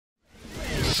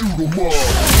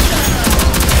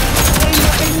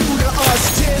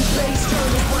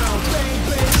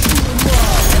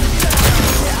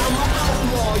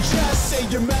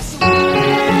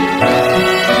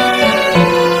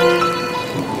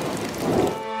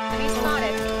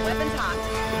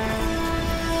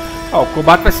Ó, o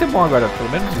combate vai ser bom agora, pelo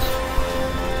menos isso.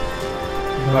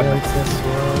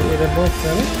 Ele é bom, né?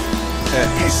 É.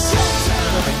 Esse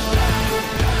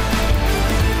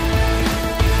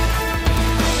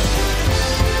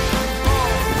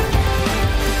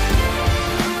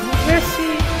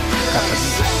cara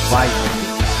vai.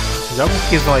 Joga um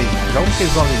quezão aí, joga um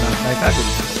quezão ali na entrada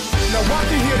dele.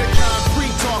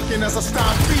 As I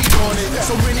stop feed on it,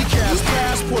 so many cats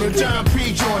pass, put a dime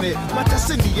page on it. My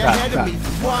destiny ahead of me,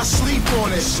 while I sleep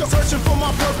on it. Searching for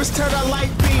my purpose, turn the light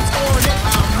beams on it.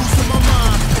 I'm losing my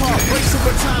mind, heart breaks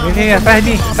over time. Vem, atrás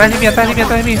de mim, atrás de mim, atrás de mim,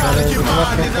 atrás de mim.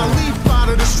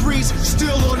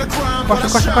 Corta,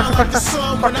 corta, corta, corta,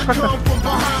 corta, corta.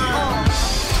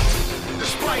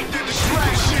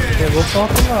 Pegou pra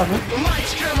outro lado, né?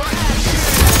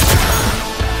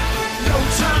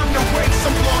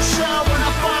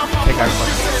 Pegar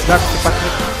agora. Já que você passa aqui.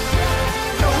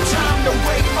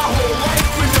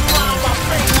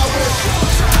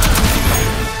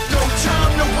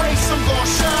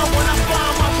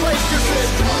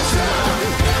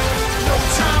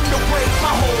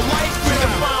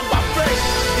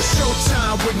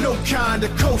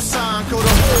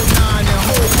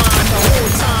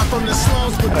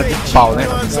 Cara de pau, né?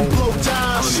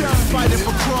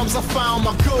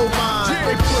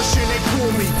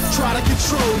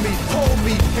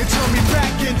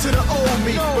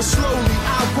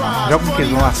 Joga um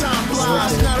queijo lá.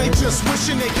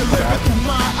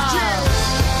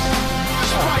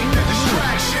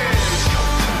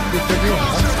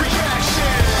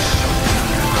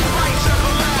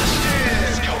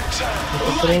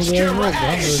 Aprender a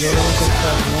jogar, eu jogo no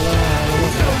computador,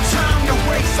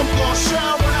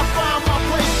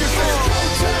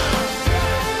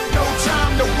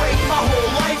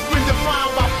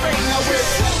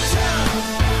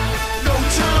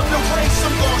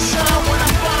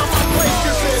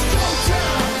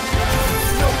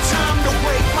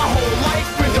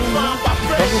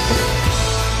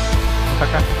 Pra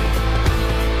cá.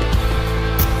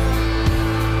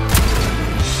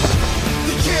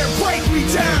 Break me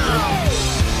down.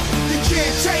 You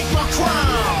can't take my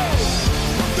crown.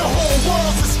 The whole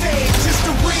world's a stage, just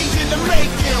a ring in the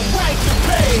making, right to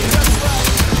pay.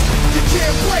 You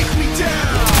can't break me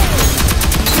down.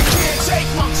 You can't take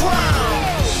my crown.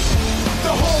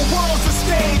 The whole world's a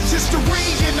stage, just a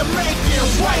ring in the making,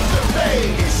 right to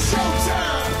pay. It's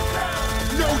showtime.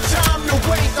 No time to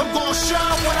wait. I'm gonna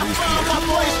shine when I find my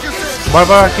place.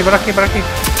 Bora aqui, bora aqui, bora aqui. No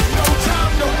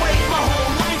time to wait.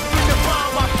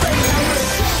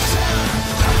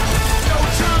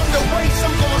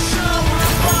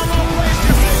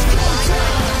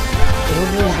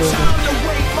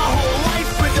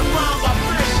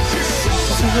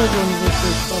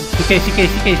 Fiquei.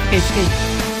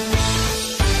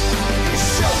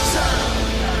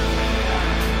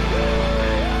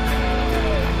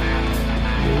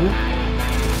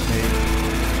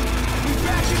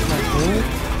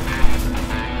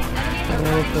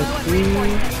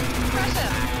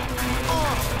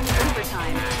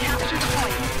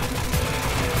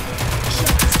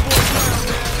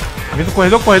 Vindo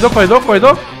corredor.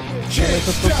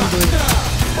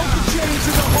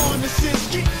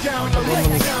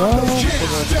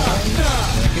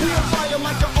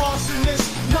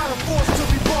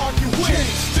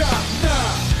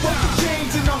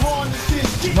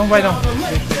 Não vai não.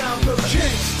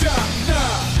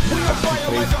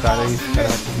 Três caras aí,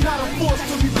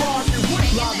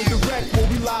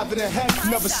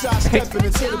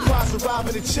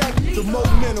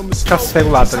 Fica cego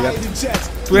lá, tá ligado?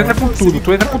 Tu entra com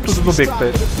tudo no beco, tá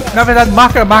ligado? Na verdade,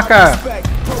 marca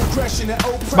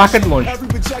de longe.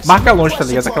 Marca longe, tá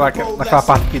ligado? Naquela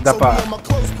parte que dá pra...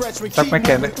 Sabe como é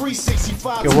que é, né?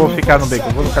 Eu vou ficar no beco,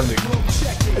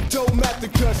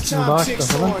 Embaixo, tá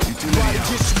falando?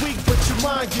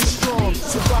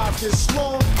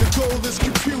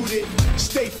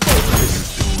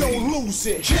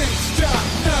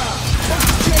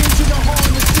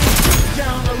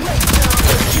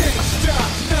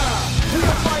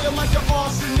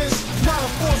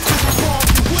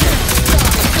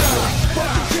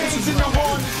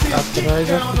 Atrás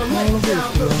já fica no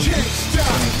veículo.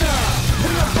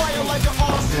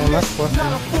 Não nas costas,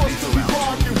 né?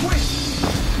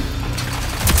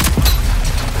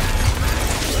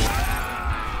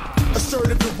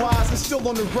 Assertive and wise and still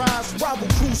on the rise. Rival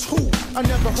crews who? I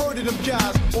never heard of them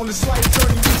guys. On this life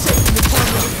journey we taking the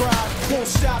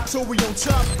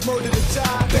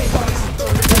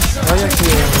Olha aqui,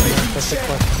 essa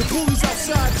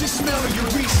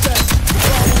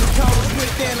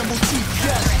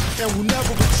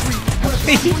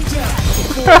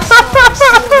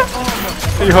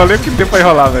Enrolei o que deu pra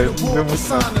enrolar, velho. Não deu muito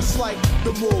certo.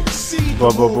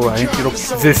 Boa, boa, boa. A gente tirou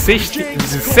 16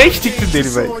 tickets dele,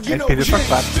 velho. A gente perdeu só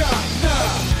 4.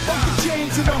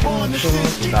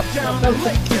 Tá,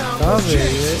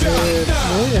 velho.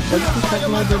 Pode ficar de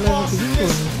lado dele aqui de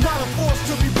novo.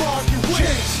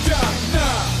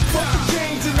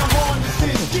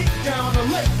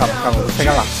 Calma, vou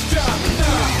chegar lá.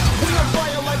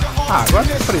 Ah, agora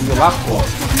você prendeu lá, pô.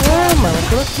 É, mano, eu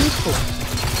tô aqui, pô.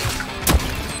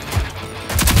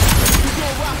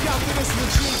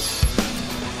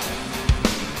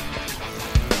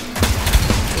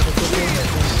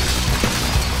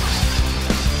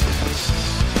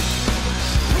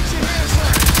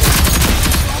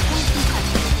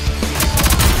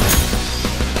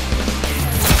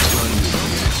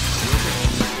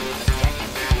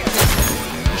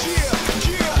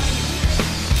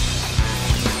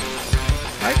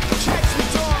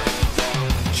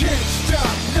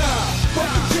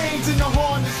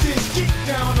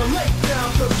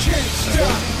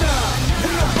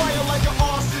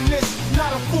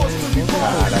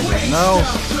 Caralho, não.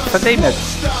 Cadê aí, mesmo?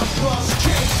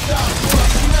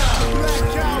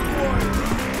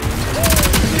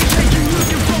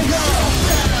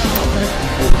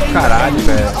 Caralho,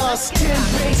 velho.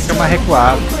 Fica mais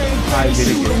recuado. Ai,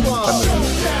 dele aqui. Tá no...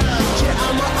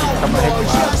 Fica mais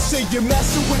recuado.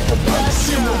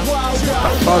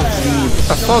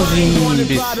 Tá sozinho,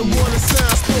 imbecil.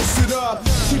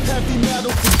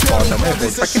 Foda, né,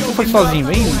 velho? Pra que tu foi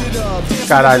sozinho, hein?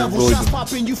 Caralho, doido.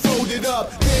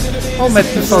 Olha o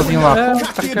médico sozinho lá.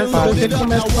 Puta que pariu. Ele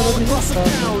começa a passar.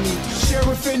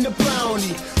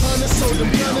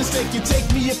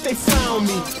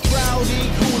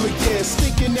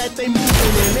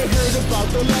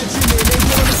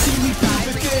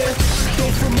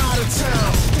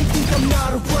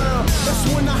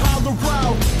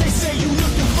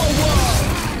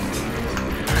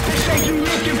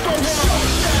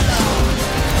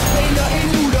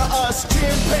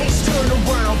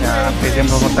 Ah,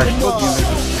 perdemos a vantagem todinha, né?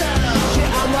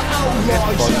 É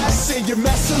foda, né?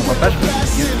 A vantagem que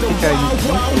fica aí muito.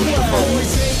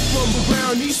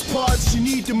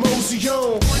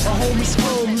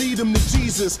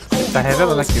 Tá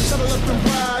revelando aquilo.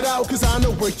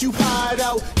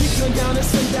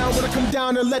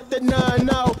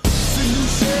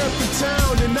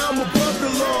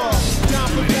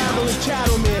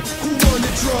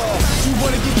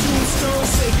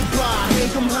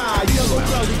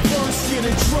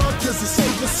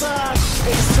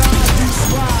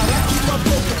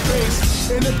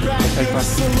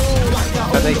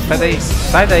 Sai daí,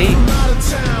 sai daí.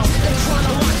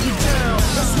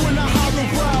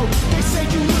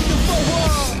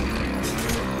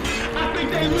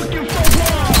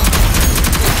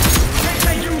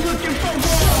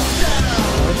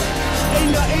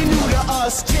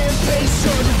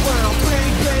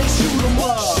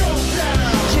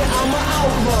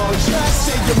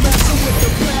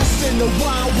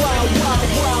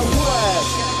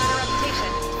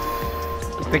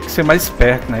 Tem que ser mais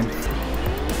esperto, né?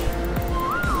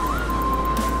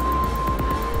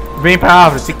 Vem pra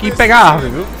árvore, tem que ir pegar a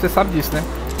árvore, viu? Você sabe disso, né?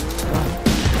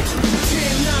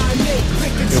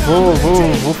 Eu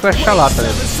vou flechar lá, tá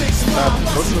ligado? Tá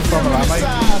todos os formas lá, mas...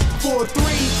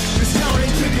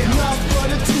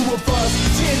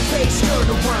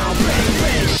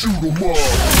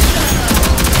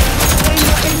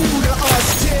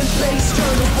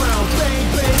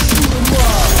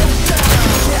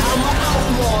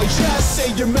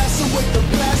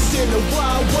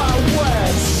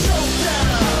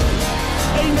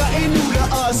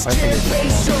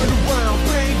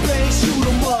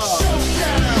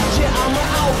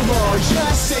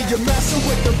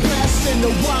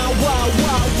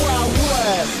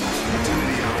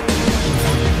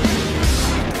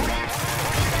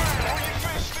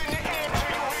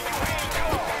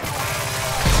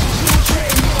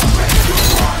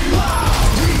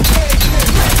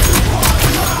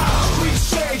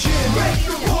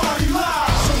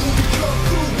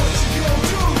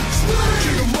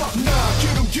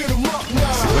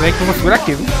 Segura aí que eu vou segurar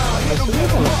aqui, viu?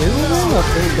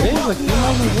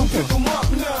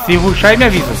 Se rushar aí me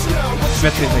avisa. Se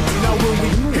tiver 3 aqui.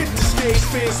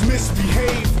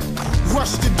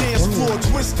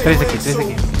 3 aqui, 3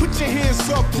 aqui.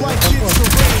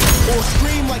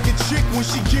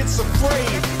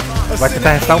 Vai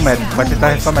tentar restar o médico,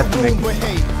 também.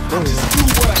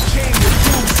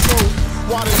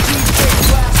 While the DJ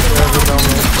blasts around the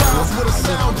crowds with the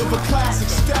sound of a classic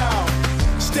style.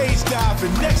 Stage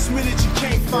diving, next minute you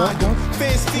can't find them.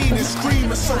 Fans feeding,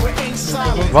 screaming, so it ain't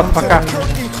silent. Volta pra cá.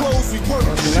 Curtain close, we work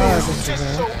the shows.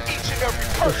 So each and every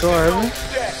person knows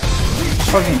that.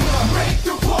 Sozinho. Make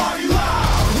the party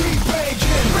loud. We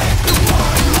raging, make the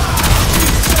party loud. We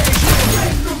raging,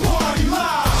 make the party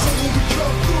loud. So when we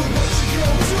come through, what you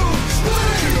gonna do?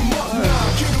 Get 'em up now,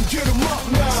 get 'em up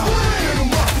now. Get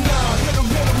 'em up now, hit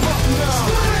 'em up now.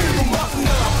 Get 'em up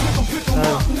now, pick 'em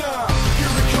up now.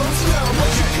 Here it comes now,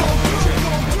 what you gonna do?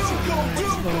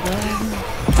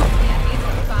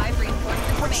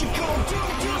 What you gonna do?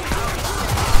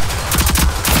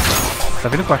 Tá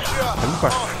vindo costa, tá vindo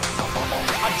costa.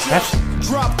 Desce.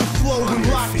 Drop the flow and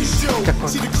lock the show.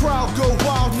 See the crowd go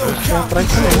wild, no cap. Atrás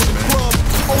de mim.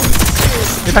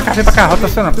 Vem pra cá, vem pra cá,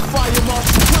 rotaciona.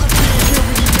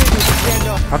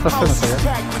 Rotaciona, tá ligado?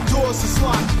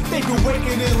 They've been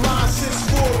waiting in line since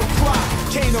 4 o'clock.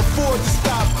 Can't afford to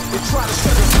stop. They try to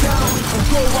shut us down. We'll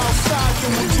go outside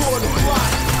and we'll tour the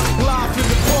block. Live in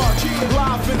the park,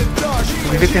 live in the dark.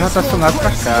 Devia ter rotacionado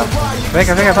pra cá. Vem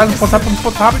cá, vai no ponto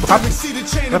rápido, rápido.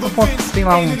 Vai pro ponto, tem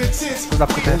lá um. Dá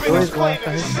pra ter Dois lá,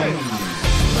 tá recebendo.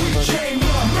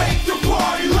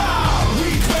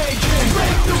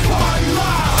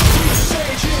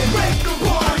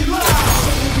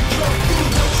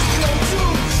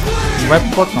 Não vai pro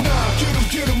ponto não.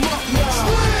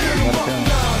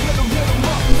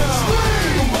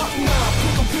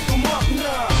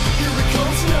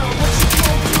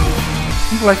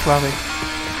 Vamos lá, claro, velho.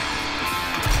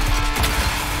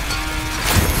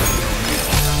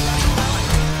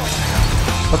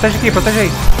 Protege aqui, protege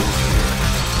aí.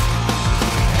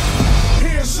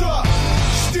 Hands up,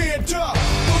 stand up,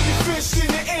 put your fists in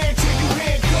the air till you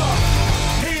handcuff.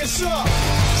 Hands up,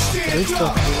 stand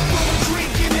up, put a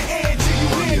drink in the air till you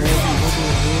handcuff.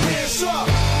 Hands up,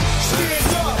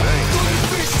 stand up, put your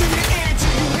fists in the air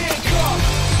till you handcuff.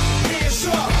 Hands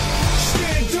up,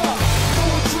 stand up, throw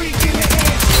a drink in the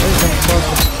air till you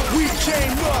handcuff. We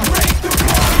came up, make the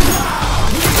party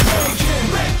loud. We making,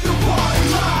 make the party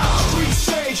loud. Street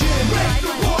saging, make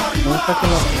the party loud. Tá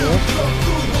aquela porta.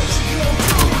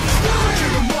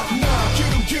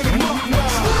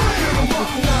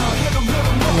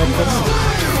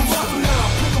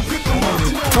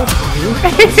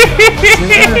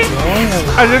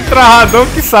 A gente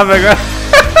Tryhardamos que sabe agora.